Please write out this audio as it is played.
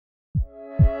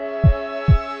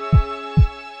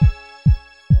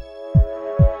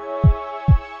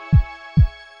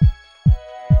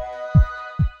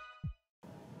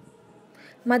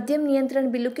మద్యం నియంత్రణ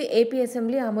బిల్లుకి ఏపీ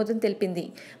అసెంబ్లీ ఆమోదం తెలిపింది.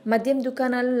 మద్యం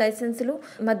దుకాణాలు, లైసెన్సులు,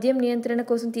 మద్యం నియంత్రణ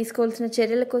కోసం తీసుకోవాల్సిన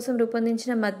చర్యల కోసం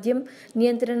రూపొందించిన మద్యం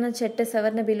నియంత్రణ చట్ట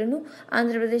సవరణ బిల్లును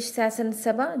ఆంధ్రప్రదేశ్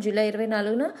శాసనసభ జూలై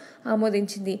 24న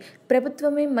ఆమోదించింది.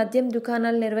 ప్రభుత్వమే మద్యం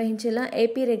దుకాణాలు నిర్వహించేలా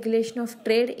AP regulation of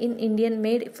trade in Indian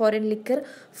made foreign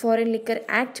liquor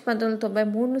act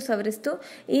 1993ను సవరిస్తూ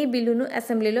ఈ బిల్లును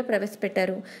అసెంబ్లీలో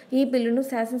ప్రవేశపెట్టారు. ఈ బిల్లును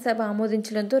శాసనసభ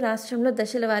ఆమోదించడంతో రాష్ట్రంలో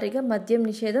దశల వారీగా మద్యం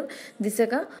నిషేధం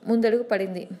దిశగా ముందడుగు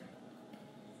పడింది.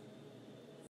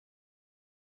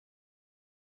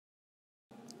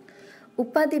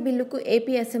 ఉపాధి బిల్లుకు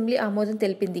ఏపీ అసెంబ్లీ ఆమోదం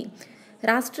తెలిపింది.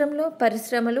 రాష్ట్రంలో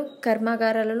పరిశ్రమలు,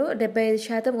 కర్మాగారాలలో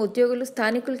 75% ఉద్యోగులు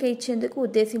స్థానికులకే ఇచ్చేందుకు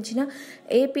ఉద్దేశించిన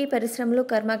ఏపీ పరిశ్రమలు,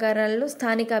 కర్మాగారాలలో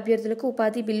స్థానిక అభ్యర్థులకు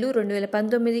ఉపాధి బిల్లు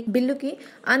 2019 బిల్లుకి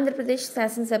ఆంధ్రప్రదేశ్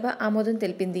శాసనసభ ఆమోదం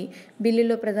తెలిపింది.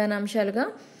 బిల్లులో ప్రధాన అంశాలుగా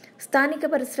స్థానిక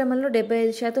పరిశ్రమల్లో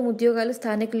 75% ఉద్యోగాలు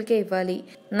స్థానికులకే ఇవ్వాలి.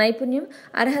 నైపుణ్యం,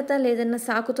 అర్హత లేదన్న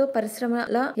సాకుతో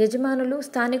పరిశ్రమల యజమానులు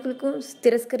స్థానికులకు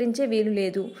తిరస్కరించే వీలు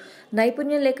లేదు.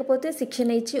 నైపుణ్యం లేకపోతే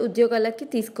శిక్షణ ఇచ్చి ఉద్యోగాలకి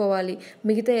తీసుకోవాలి.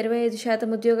 మిగతా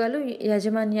 25% ఉద్యోగాలు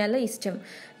యాజమాన్యాల ఇష్టం.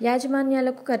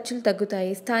 యాజమాన్యాలకు ఖర్చులు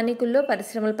తగ్గుతాయి. స్థానికుల్లో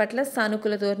పరిశ్రమల పట్ల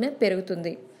సానుకూల ధోరణి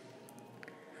పెరుగుతుంది.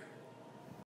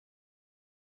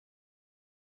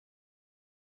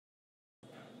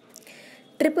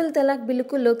 ట్రిపుల్ తలాక్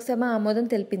బిల్లుకు లోక్సభ ఆమోదం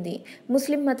తెలిపింది.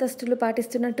 ముస్లిం మతస్థులు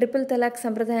పాటిస్తున్న ట్రిపుల్ తలాక్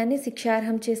సంప్రదాయాన్ని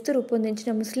శిక్షార్హం చేస్తూ రూపొందించిన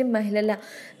ముస్లిం మహిళల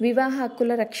వివాహ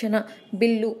హక్కుల రక్షణ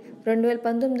బిల్లు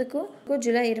 2019కు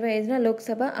జూలై 25న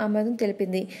లోక్సభ ఆమోదం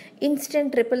తెలిపింది.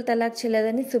 ఇన్స్టెంట్ ట్రిపుల్ తలాక్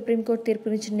చెల్లదని సుప్రీంకోర్టు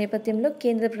తీర్పునిచ్చిన నేపథ్యంలో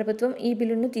కేంద్ర ప్రభుత్వం ఈ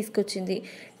బిల్లును తీసుకొచ్చింది.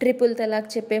 ట్రిపుల్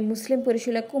తలాక్ చెప్పే ముస్లిం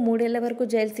పురుషులకు 3 ఏళ్ల వరకు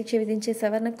జైలు శిక్ష విధించే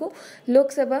సవరణకు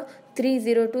లోక్సభ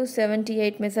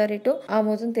 30278 మెజారిటీతో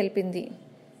ఆమోదం తెలిపింది.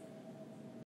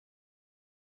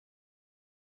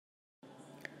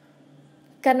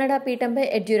 కన్నడ పీఠంపై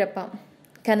యడ్యూరప్ప.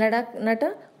 కన్నడ నట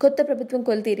కొత్త ప్రభుత్వం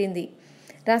కొలుతీరింది.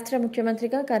 రాష్ట్ర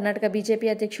ముఖ్యమంత్రిగా కర్ణాటక బీజేపీ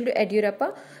అధ్యక్షుడు యడ్యూరప్ప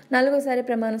 4వసారి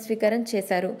ప్రమాణ స్వీకారం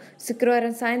చేశారు.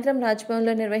 శుక్రవారం సాయంత్రం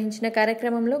రాజ్భవన్లో నిర్వహించిన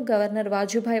కార్యక్రమంలో గవర్నర్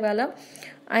వాజుభాయ్ వాలా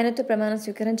ఆయనతో ప్రమాణ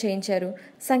స్వీకారం చేయించారు.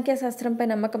 సంఖ్యాశాస్త్రంపై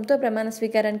నమ్మకంతో ప్రమాణ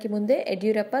స్వీకారానికి ముందే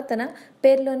యడ్యూరప్ప తన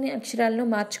పేరులోని అక్షరాలను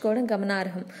మార్చుకోవడం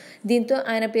గమనార్హం. దీంతో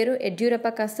ఆయన పేరు యడ్యూరప్ప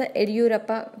కాస్త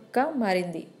యడ్యూరప్పగా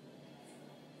మారింది.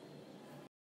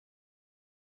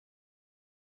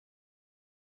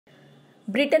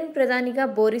 బ్రిటన్ ప్రధానిగా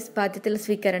బోరిస్ బాధ్యతల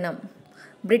స్వీకరణ.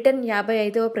 బ్రిటన్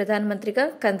 55వ ప్రధానమంత్రిగా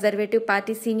కన్జర్వేటివ్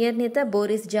పార్టీ సీనియర్ నేత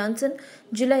బోరిస్ జాన్సన్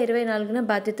జూలై 24న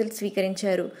బాధ్యతలు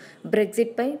స్వీకరించారు.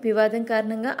 బ్రెగ్జిట్పై వివాదం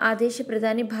కారణంగా ఆ దేశ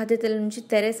ప్రధాని బాధ్యతల నుంచి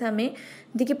థెరెసా మే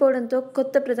దిగిపోవడంతో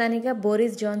కొత్త ప్రధానిగా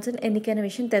బోరిస్ జాన్సన్ ఎన్నికైన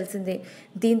విషయం తెలిసిందే.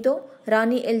 దీంతో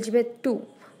రాణి ఎలిజబెత్ II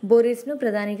బోరిస్ను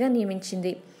ప్రధానిగా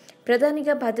నియమించింది.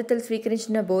 ప్రధానిగా బాధ్యతలు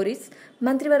స్వీకరించిన బోరిస్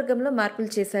మంత్రివర్గంలో మార్పులు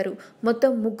చేశారు.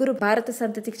 మొత్తం 3 భారత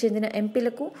సంతతికి చెందిన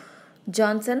ఎంపీలకు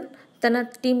జాన్సన్ తన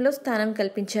టీంలో స్థానం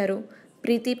కల్పించారు.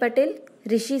 ప్రీతి పటేల్,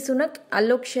 రిషి సునక్,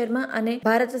 అలోక్ శర్మ అనే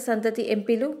భారత సంతతి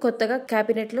ఎంపీలు కొత్తగా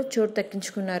కేబినెట్లో చోటు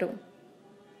దక్కించుకున్నారు.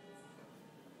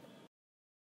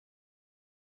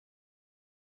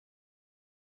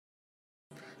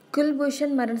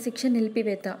 కుల్భూషణ్ మరణశిక్ష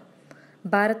నిలిపివేత.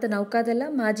 భారత నౌకాదళ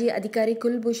మాజీ అధికారి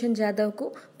కుల్భూషణ్ జాదవ్కు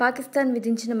పాకిస్తాన్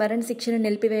విధించిన మరణశిక్షను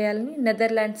నిలిపివేయాలని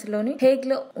నెదర్లాండ్స్లోని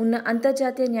హేగ్లో ఉన్న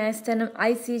అంతర్జాతీయ న్యాయస్థానం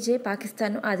ICJ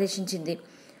పాకిస్తాన్ను ఆదేశించింది.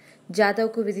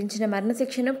 జాదవ్కు విధించిన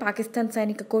మరణశిక్షను పాకిస్తాన్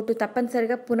సైనిక కోర్టు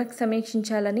తప్పనిసరిగా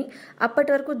పునఃసమీక్షించాలని, అప్పటి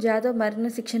వరకు జాదవ్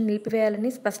మరణశిక్షను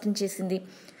నిలిపివేయాలని స్పష్టం చేసింది.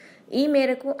 ఈ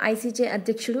మేరకు ICJ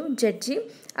అధ్యక్షుడు జడ్జి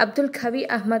అబ్దుల్ ఖవీ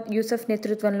అహ్మద్ యూసఫ్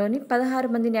నేతృత్వంలోని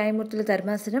 16 మంది న్యాయమూర్తుల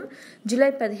ధర్మాసనం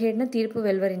జూలై 17న తీర్పు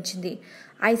వెలువరించింది.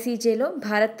 ICJలో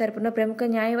భారత్ తరపున ప్రముఖ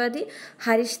న్యాయవాది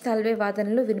హరీష్ సాల్వే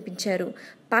వాదనలు వినిపించారు.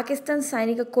 పాకిస్తాన్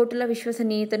సైనిక కోర్టుల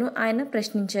విశ్వసనీయతను ఆయన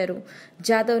ప్రశ్నించారు.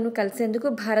 జాదవ్ను కలిసేందుకు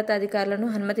భారత అధికారులను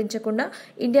అనుమతించకుండా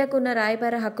ఇండియాకు ఉన్న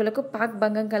రాయబార హక్కులకు పాక్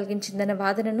భంగం కలిగించిందన్న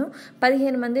వాదనను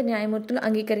 15 మంది న్యాయమూర్తులు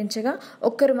అంగీకరించగా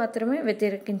 1 మాత్రమే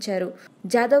వ్యతిరేకించారు.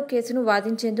 జాదవ్ కేసును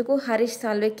వాదించేందుకు హరీష్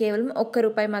సాల్వే కేవలం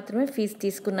 ₹1 మాత్రమే ఫీజు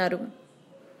తీసుకున్నారు.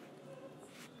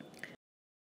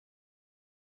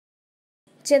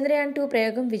 చంద్రయాన్ 2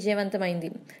 ప్రయోగం విజయవంతమైంది.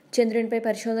 చంద్రునిపై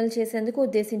పరిశోధనలు చేసేందుకు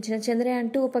ఉద్దేశించిన చంద్రయాన్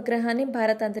 2 ఉపగ్రహాన్ని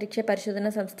భారత అంతరిక్ష పరిశోధన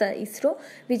సంస్థ ఇస్రో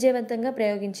విజయవంతంగా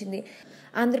ప్రయోగించింది.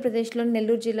 ఆంధ్రప్రదేశ్లోని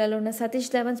నెల్లూరు జిల్లాలో ఉన్న సతీష్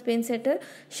ధావన్ స్పేస్ సెంటర్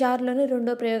షార్లోని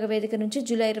 2వ ప్రయోగ వేదిక నుంచి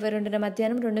జూలై 22న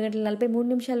మధ్యాహ్నం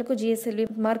 2:43 GSLV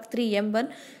Mark 3 M1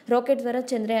 రాకెట్ ద్వారా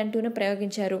చంద్రయాన్ 2ను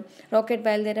ప్రయోగించారు. రాకెట్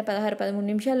బయలుదేరిన 16-13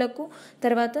 నిమిషాలకు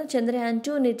తర్వాత చంద్రయాన్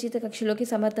 2 నిర్జీత కక్షలోకి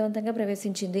సమర్థవంతంగా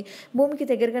ప్రవేశించింది. భూమికి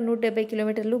దగ్గరగా 170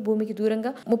 కిలోమీటర్లు, భూమికి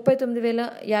దూరంగా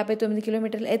 39,059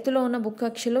 కిలోమీటర్ల ఎత్తులో ఉన్న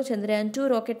భూకక్షలో చంద్రయాన్-2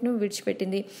 రాకెట్ను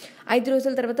విడిచిపెట్టింది. 5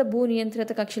 రోజుల తర్వాత భూ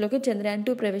నియంత్రిత కక్షలోకి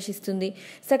చంద్రయాన్-2 ప్రవేశిస్తుంది.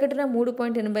 సగటున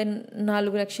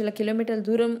 3.84 లక్షల కిలోమీటర్ల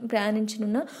దూరం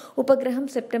ప్రయాణించనున్న ఉపగ్రహం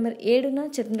సెప్టెంబర్ 7న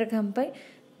చంద్రగ్రహంపై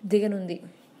దిగనుంది.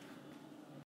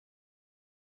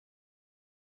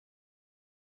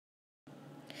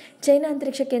 చైనా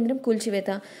అంతరిక్ష కేంద్రం కూల్చివేత.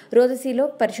 రోదసీలో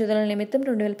పరిశోధనల నిమిత్తం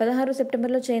 2016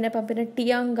 సెప్టెంబర్లో చైనా పంపిన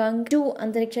టియాంగాంగ్-2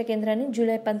 అంతరిక్ష కేంద్రాన్ని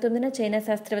జూలై 19న చైనా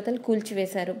శాస్త్రవేత్తలు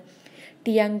కూల్చివేశారు.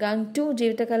 టియాంగాంగ్-2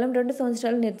 జీవితకాలం 2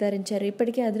 సంవత్సరాలు నిర్ధారించారు.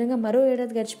 ఇప్పటికే అదనంగా మరో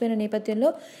ఏడాది గడిచిపోయిన నేపథ్యంలో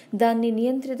దాన్ని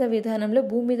నియంత్రిత విధానంలో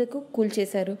భూమి మీదకు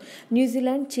కూల్చేశారు.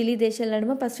 న్యూజిలాండ్, చిలీ దేశాల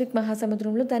నడుమ పసిఫిక్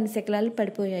మహాసముద్రంలో దాని శకలాలు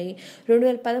పడిపోయాయి.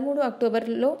 2013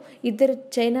 అక్టోబర్లో ఇద్దరు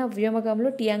చైనా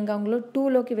వ్యోమగాములు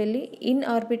టియాంగాంగ్-2లోకి వెళ్లి ఇన్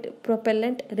ఆర్బిట్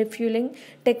ప్రొపెల్లెంట్ రిఫ్యూలింగ్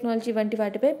టెక్నాలజీ వంటి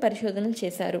వాటిపై పరిశోధనలు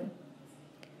చేశారు.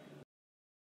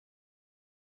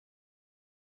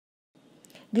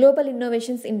 Global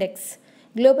innovations index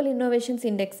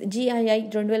GII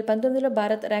 2019లో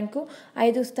Bharat rank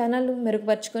 5 స్థానాలు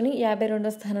మెరుగుపరుచుకొని 52వ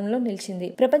స్థానంలో నిలిచింది.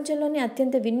 ప్రపంచంలోని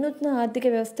అత్యంత వినూత్న ఆర్థిక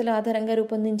వ్యవస్థల ఆధారంగా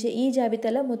రూపొందించే ఈ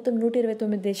జాబితాలో మొత్తం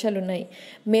 129 దేశాలున్నాయి.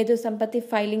 మేధో సంపత్తి,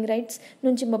 ఫైలింగ్ రైట్స్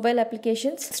నుంచి మొబైల్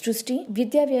అప్లికేషన్స్ సృష్టి,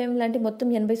 విద్యా వ్యయం లాంటి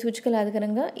మొత్తం 80 సూచికల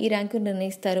ఆధారంగా ఈ ర్యాంకు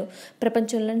నిర్ణయిస్తారు.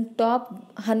 ప్రపంచంలోని టాప్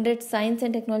 100 సైన్స్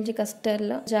అండ్ టెక్నాలజీ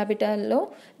క్లస్టర్ల జాబితాలో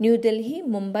న్యూఢిల్లీ,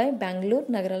 ముంబై, బెంగళూరు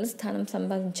నగరాలు స్థానం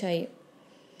సంపాదించాయి.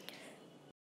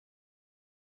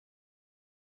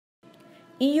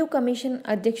 EU commission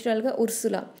అధ్యక్షురాలిగా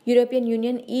Ursula. European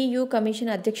union EU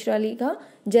commission అధ్యక్షురాలిగా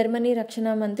Germany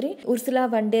రక్షణ మంత్రి ఉర్సులా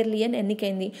వన్ డెర్ లియన్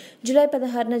ఎన్నికైంది. జూలై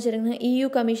 16న జరిగిన EU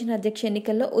కమిషన్ అధ్యక్ష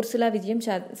ఎన్నికల్లో ఉర్సులా విజయం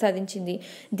సాధించింది.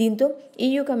 దీంతో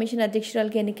EU కమిషన్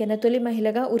అధ్యక్షురాలిగా ఎన్నికైన తొలి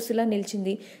మహిళగా ఉర్సులా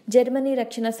నిలిచింది. జర్మనీ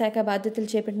రక్షణ శాఖ బాధ్యతలు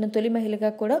చేపట్టిన తొలి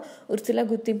మహిళగా కూడా ఉర్సులా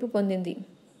గుర్తింపు పొందింది.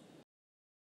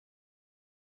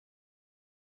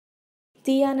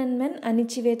 తియానన్మెన్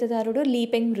అణచివేతదారుడు లీ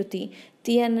పెంగ్ మృతి.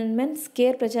 తియానన్మెన్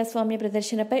స్క్వేర్ ప్రజాస్వామ్య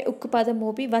ప్రదర్శనపై ఉక్కుపాదం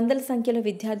మోపి వందల సంఖ్యలో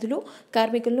విద్యార్థులు,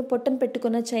 కార్మికులను పొట్టన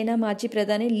పెట్టుకున్న చైనా మాజీ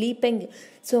ప్రధాని లీ పెంగ్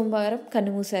సోమవారం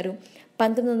కన్నుమూశారు.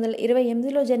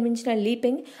 1928లో జన్మించిన లీ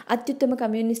పెంగ్ అత్యుత్తమ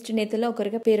కమ్యూనిస్టు నేతల్లో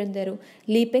ఒకరిగా పేరొందారు.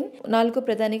 లీ పెంగ్ 4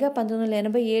 ప్రధానిగా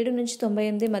 1987 నుంచి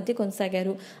 98 మధ్య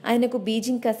కొనసాగారు. ఆయనకు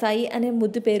బీజింగ్ కసాయి అనే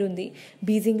ముద్దు పేరుంది.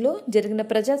 బీజింగ్లో జరిగిన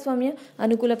ప్రజాస్వామ్య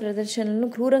అనుకూల ప్రదర్శనలను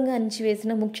క్రూరంగా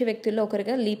అణిచివేసిన ముఖ్య వ్యక్తుల్లో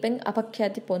ఒకరిగా లీ పెంగ్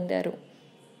అపఖ్యాతి పొందారు.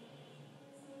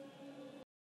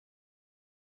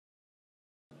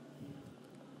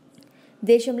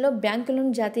 దేశంలో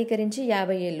బ్యాంకులను జాతీయకరించి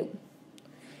 50 ఏళ్లు.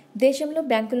 దేశంలో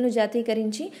బ్యాంకులను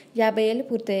జాతీయకరించి 50 ఏళ్లు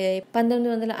పూర్తయ్యాయి.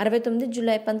 1969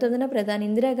 జూలై 19న ప్రధాని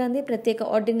ఇందిరాగాంధీ ప్రత్యేక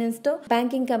ఆర్డినెన్స్తో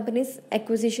banking companies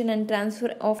acquisition and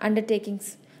transfer of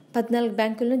undertakings 14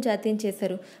 బ్యాంకులను జాతీయం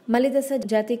చేశారు. మలిదశ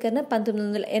జాతీకరణ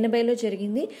 1980లో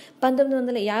జరిగింది.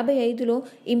 1955లో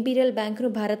ఇంపీరియల్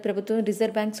బ్యాంకును భారత ప్రభుత్వం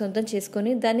రిజర్వ్ బ్యాంక్ సొంతం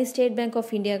చేసుకుని దాన్ని స్టేట్ బ్యాంక్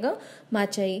ఆఫ్ ఇండియాగా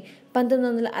మార్చాయి.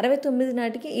 1969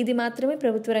 నాటికి ఇది మాత్రమే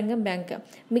ప్రభుత్వ రంగం బ్యాంక్,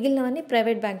 మిగిలినవన్నీ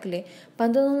ప్రైవేట్ బ్యాంకులే.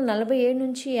 1947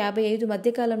 నుంచి 55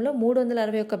 మధ్యకాలంలో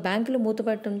 361 బ్యాంకులు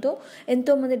మూతపడటంతో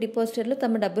ఎంతోమంది డిపాజిటర్లు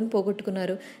తమ డబ్బును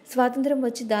పోగొట్టుకున్నారు. స్వాతంత్ర్యం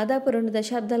వచ్చి దాదాపు 2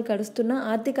 దశాబ్దాలు గడుస్తున్నా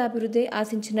ఆర్థికాభివృద్ధి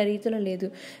ఆశించిన రీతిలో లేదు.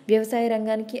 వ్యవసాయ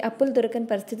రంగానికి అప్పులు దొరకని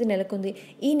పరిస్థితి నెలకొంది.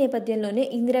 ఈ నేపథ్యంలోనే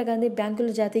ఇందిరాగాంధీ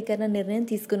బ్యాంకుల జాతీకరణ నిర్ణయం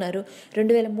తీసుకున్నారు.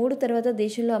 2003 తర్వాత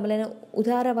దేశంలో అమలైన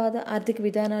ఉదారవాద ఆర్థిక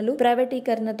విధానాలు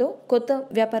ప్రైవేటీకరణతో కొత్త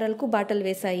వ్యాపారాలకు బాటలు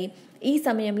వేశాయి. ఈ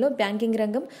సమయంలో బ్యాంకింగ్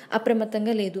రంగం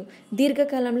అప్రమత్తంగా లేదు.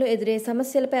 దీర్ఘకాలంలో ఎదురయ్యే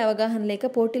సమస్యలపై అవగాహన లేక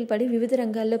పోటీలు పడి వివిధ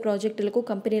రంగాల్లో ప్రాజెక్టులకు,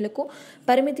 కంపెనీలకు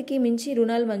పరిమితికి మించి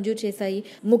రుణాలు మంజూరు చేశాయి.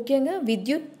 ముఖ్యంగా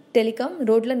విద్యుత్, టెలికాం,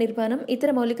 రోడ్ల నిర్మాణం,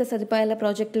 ఇతర మౌలిక సదుపాయాల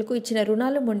ప్రాజెక్టులకు ఇచ్చిన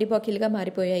రుణాలు మొండిబాకీలుగా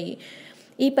మారిపోయాయి.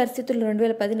 ఈ పరిస్థితులు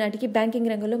 2010 నాటికి బ్యాంకింగ్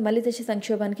రంగంలో మలిదశ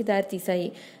సంక్షోభానికి దారితీశాయి.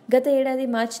 గత ఏడాది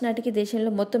మార్చి నాటికి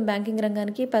దేశంలో మొత్తం బ్యాంకింగ్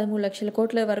రంగానికి 13 లక్షల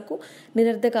కోట్ల వరకు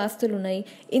నిరర్ధక ఆస్తులున్నాయి.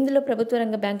 ఇందులో ప్రభుత్వ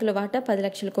రంగ బ్యాంకుల వాటా 10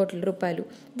 లక్షల కోట్ల రూపాయలు.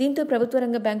 దీంతో ప్రభుత్వ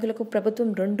రంగ బ్యాంకులకు ప్రభుత్వం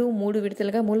 2-3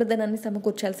 విడతలుగా మూలధనాన్ని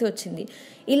సమకూర్చాల్సి వచ్చింది.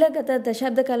 ఇలా గత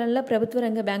దశాబ్ద కాలంలో ప్రభుత్వ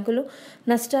రంగ బ్యాంకులు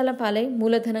నష్టాల పాలై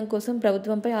మూలధనం కోసం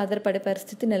ప్రభుత్వంపై ఆధారపడే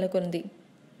పరిస్థితి నెలకొంది.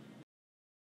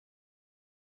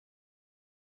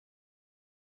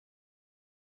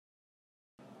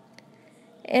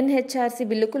 NHRC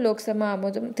బిల్లుకు లోక్సభ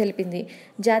ఆమోదం తెలిపింది.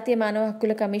 జాతీయ మానవ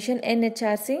హక్కుల commission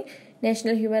NHRC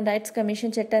national human rights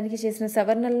commission చట్టానికి చేసిన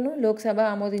సవరణలను లోక్సభ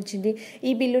ఆమోదించింది.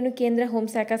 ఈ బిల్లును కేంద్ర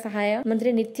హోంశాఖ సహాయ మంత్రి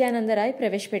నిత్యానంద రాయ్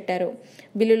ప్రవేశపెట్టారు.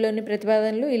 బిల్లులోని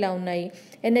ప్రతిపాదనలు ఇలా ఉన్నాయి.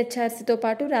 ఎన్హెచ్ఆర్సీతో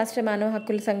పాటు రాష్ట్ర మానవ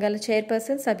హక్కుల సంఘాల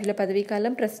చైర్పర్సన్ సభ్యుల పదవీ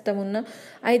కాలం ప్రస్తుతం ఉన్న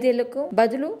 5 ఏళ్లకు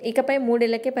బదులు ఇకపై 3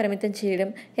 ఏళ్లకే పరిమితం చేయడం,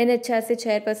 ఎన్హెచ్ఆర్సీ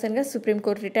చైర్పర్సన్గా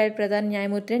సుప్రీంకోర్టు రిటైర్డ్ ప్రధాన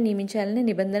న్యాయమూర్తిని నియమించాలనే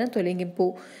నిబంధన తొలగింపు.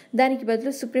 దానికి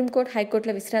బదులు సుప్రీంకోర్టు,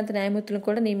 హైకోర్టుల విశ్రాంత న్యాయమూర్తులను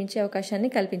కూడా నియమించే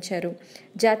అవకాశాన్ని కల్పించారు.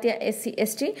 జాతీయ ఎస్సీ,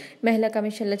 ఎస్టీ, మహిళా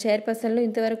కమిషన్ల చైర్పర్సన్లు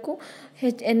ఇంతవరకు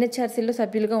ఎన్హెచ్ఆర్సీలో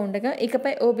సభ్యులుగా ఉండగా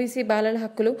ఇకపై ఓబీసీ, బాలల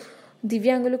హక్కులు,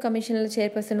 దివ్యాంగులు కమిషన్ల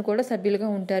చైర్పర్సన్ కూడా సభ్యులుగా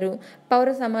ఉంటారు.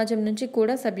 పౌర సమాజం నుంచి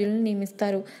కూడా సభ్యులను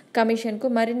నియమిస్తారు. కమిషన్కు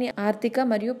మరిన్ని ఆర్థిక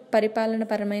మరియు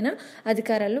పరిపాలనపరమైన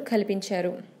అధికారాలు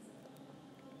కల్పించారు.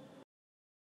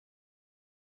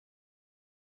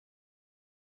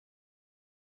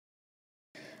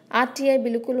 ఆర్టీఐ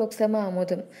బిల్లుకు లోక్సభ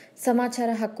ఆమోదం.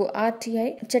 సమాచార హక్కు ఆర్టీఐ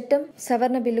చట్టం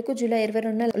సవరణ బిల్లుకు జూలై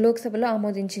 22న లోక్సభలో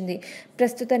ఆమోదించింది.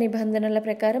 ప్రస్తుత నిబంధనల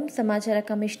ప్రకారం సమాచార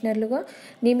కమిషనర్లుగా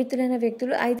నియమితులైన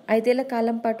వ్యక్తులు 5 ఏళ్ల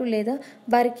కాలం పాటు లేదా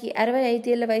వారికి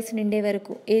 65 ఏళ్ల వయసు నిండే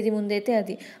వరకు ఏది ముందైతే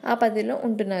అది ఆ పదవిలో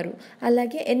ఉంటున్నారు.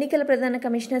 అలాగే ఎన్నికల ప్రధాన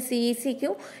కమిషనర్ సిఈసికి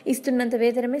ఇస్తున్నంత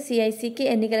వేతనమే సిఐసికి,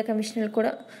 ఎన్నికల కమిషనర్లు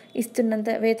కూడా ఇస్తున్నంత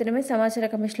వేతనమే సమాచార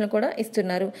కమిషనర్లు కూడా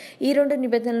ఇస్తున్నారు. ఈ 2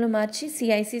 నిబంధనలు మార్చి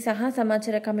సిఐసి సహా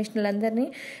సమాచార కమిషనర్లందరినీ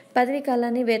పదవీ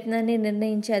కాలాన్ని, వేతనాన్ని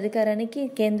నిర్ణయించే అధికారానికి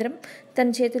కేంద్రం తన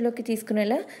చేతిలోకి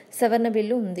తీసుకునేలా సవరణ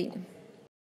బిల్లు ఉంది.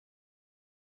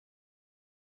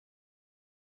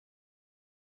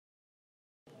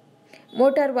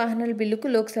 మోటారు వాహనాల బిల్లుకు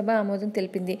లోక్సభ ఆమోదం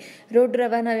తెలిపింది. రోడ్డు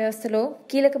రవాణా వ్యవస్థలో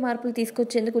కీలక మార్పులు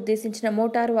తీసుకొచ్చేందుకు ఉద్దేశించిన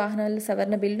మోటారు వాహనాల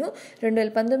సవరణ బిల్లు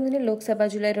 2019ని లోక్సభ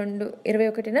జూలై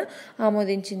 21న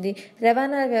ఆమోదించింది.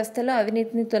 రవాణా వ్యవస్థలో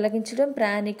అవినీతిని తొలగించడం,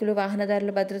 ప్రయాణికులు,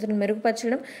 వాహనదారుల భద్రతను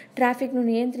మెరుగుపరచడం, ట్రాఫిక్ను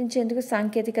నియంత్రించేందుకు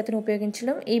సాంకేతికతను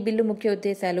ఉపయోగించడం ఈ బిల్లు ముఖ్య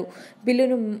ఉద్దేశాలు.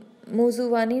 బిల్లును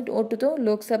మూజువానీ ఓటుతో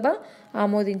లోక్సభ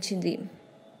ఆమోదించింది.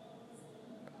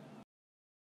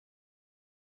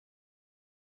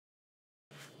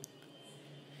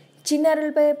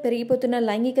 చిన్నారులపై పెరిగిపోతున్న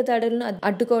లైంగిక దాడులను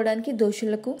అడ్డుకోవడానికి,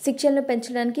 దోషులకు శిక్షలను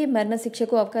పెంచడానికి, మరణ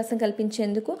శిక్షకు అవకాశం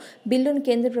కల్పించేందుకు బిల్లును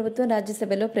కేంద్ర ప్రభుత్వం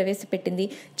రాజ్యసభలో ప్రవేశపెట్టింది.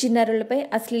 చిన్నారులపై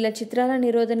అశ్లీల చిత్రాల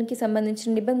నిరోధానికి సంబంధించిన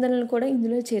నిబంధనలను కూడా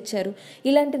ఇందులో చేర్చారు.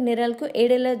 ఇలాంటి నేరాలకు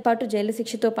 7 ఏళ్ల పాటు జైలు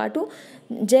శిక్షతో పాటు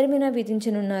జరిమానా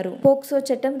విధించనున్నారు. పోక్సో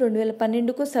చట్టం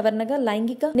 2012కు సవరణగా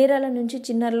లైంగిక నేరాల నుంచి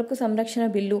చిన్నారులకు సంరక్షణ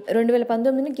బిల్లు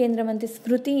 2019ని కేంద్ర మంత్రి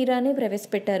స్మృతి ఇరానీ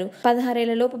ప్రవేశపెట్టారు. 16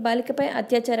 ఏళ్ల లోపు బాలికపై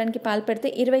అత్యాచారానికి పాల్పడితే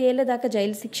 20 ఏళ్ల దాకా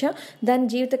జైలు శిక్ష, దాని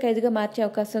జీవిత ఖైదుగా మార్చే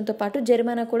అవకాశంతో పాటు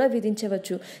జరిమానా కూడా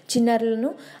విధించవచ్చు. చిన్నారులను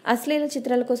అశ్లీల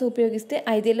చిత్రాల కోసం ఉపయోగిస్తే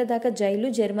 5 ఏళ్ల దాకా జైలు,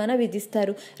 జరిమానా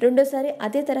విధిస్తారు. రెండోసారి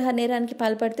అదే తరహా నేరానికి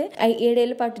పాల్పడితే 7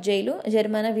 ఏళ్ల పాటు జైలు,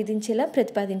 జరిమానా విధించేలా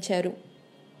ప్రతిపాదించారు.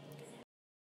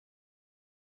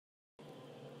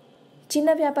 చిన్న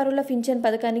వ్యాపారుల పింఛన్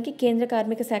పథకానికి కేంద్ర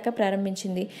కార్మిక శాఖ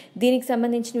ప్రారంభించింది. దీనికి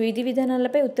సంబంధించిన విధి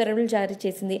విధానాలపై ఉత్తర్వులు జారీ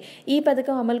చేసింది. ఈ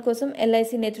పథకం అమలు కోసం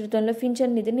ఎల్ఐసి నేతృత్వంలో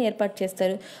పింఛన్ నిధిని ఏర్పాటు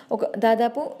చేస్తారు.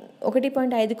 దాదాపు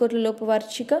 1.5 కోట్ల లోపు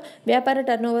వార్షిక వ్యాపార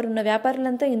టర్నోవర్ ఉన్న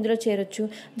వ్యాపారులంతా ఇందులో చేరొచ్చు.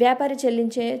 వ్యాపారి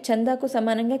చెల్లించే చందాకు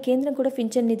సమానంగా కేంద్రం కూడా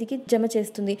పింఛన్ నిధికి జమ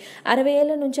చేస్తుంది. 60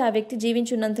 ఏళ్ల నుంచి ఆ వ్యక్తి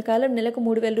జీవించున్నంతకాలం నెలకు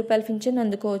 3,000 రూపాయల పింఛన్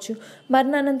అందుకోవచ్చు.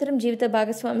 మరణానంతరం జీవిత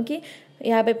భాగస్వామికి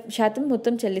 50%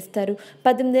 మొత్తం చెల్లిస్తారు.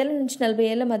 18 ఏళ్ల నుంచి 40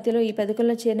 ఏళ్ల మధ్యలో ఈ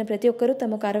పథకంలో చేరిన ప్రతి ఒక్కరూ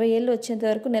తమకు 60 ఏళ్లు వచ్చేంత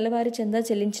వరకు నెలవారీ చందా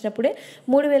చెల్లించినప్పుడే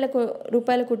 3,000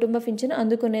 రూపాయల కుటుంబ పింఛను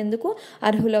అందుకునేందుకు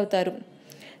అర్హులవుతారు.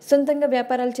 సొంతంగా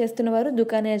వ్యాపారాలు చేస్తున్న వారు,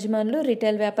 దుకాణ యజమానులు,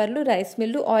 రిటైల్ వ్యాపారులు, rice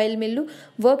mill, oil mill,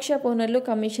 workshop ఓనర్లు,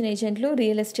 కమిషన్ ఏజెంట్లు,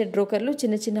 రియల్ ఎస్టేట్ బ్రోకర్లు,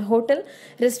 చిన్న చిన్న హోటల్,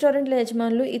 రెస్టారెంట్ల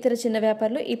యజమానులు, ఇతర చిన్న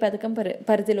వ్యాపారులు ఈ పథకం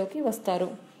పరిధిలోకి వస్తారు.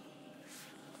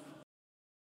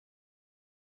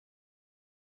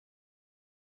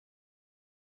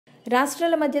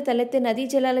 రాష్ట్రాల మధ్య తలెత్తే నదీ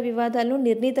జలాల వివాదాలను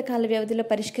నిర్ణీత కాల వ్యవధిలో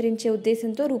పరిష్కరించే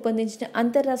ఉద్దేశంతో రూపొందించిన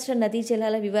అంతర్రాష్ట్ర నదీ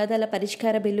జలాల వివాదాల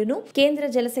పరిష్కార బిల్లును కేంద్ర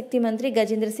జలశక్తి మంత్రి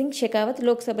గజేంద్ర సింగ్ షెకావత్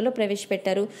లోక్సభలో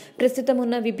ప్రవేశపెట్టారు. ప్రస్తుతం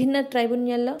ఉన్న విభిన్న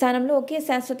ట్రైబ్యునల్ల స్థానంలో ఒకే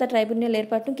శాశ్వత ట్రైబ్యునల్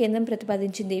ఏర్పాటును కేంద్రం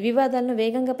ప్రతిపాదించింది. వివాదాలను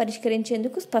వేగంగా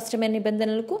పరిష్కరించేందుకు స్పష్టమైన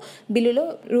నిబంధనలకు బిల్లులో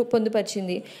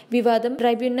పొందుపరిచింది. వివాదం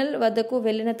ట్రైబ్యునల్ వద్దకు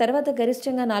వెళ్లిన తర్వాత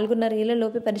గరిష్టంగా 4.5 ఏళ్ల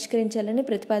లోపే పరిష్కరించాలని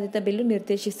ప్రతిపాదిత బిల్లు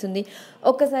నిర్దేశిస్తుంది.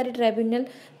 ఒక్కసారి ట్రైబ్యునల్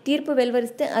తీర్పు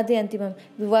వెలువరిస్తే అదే అంతిమం.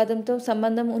 వివాదంతో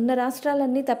సంబంధం ఉన్న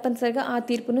రాష్ట్రాలన్నీ తప్పనిసరిగా ఆ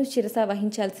తీర్పును శిరసా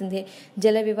వహించాల్సిందే.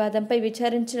 జల వివాదంపై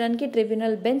విచారించడానికి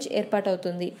ట్రిబ్యునల్ బెంచ్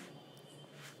ఏర్పాటవుతుంది.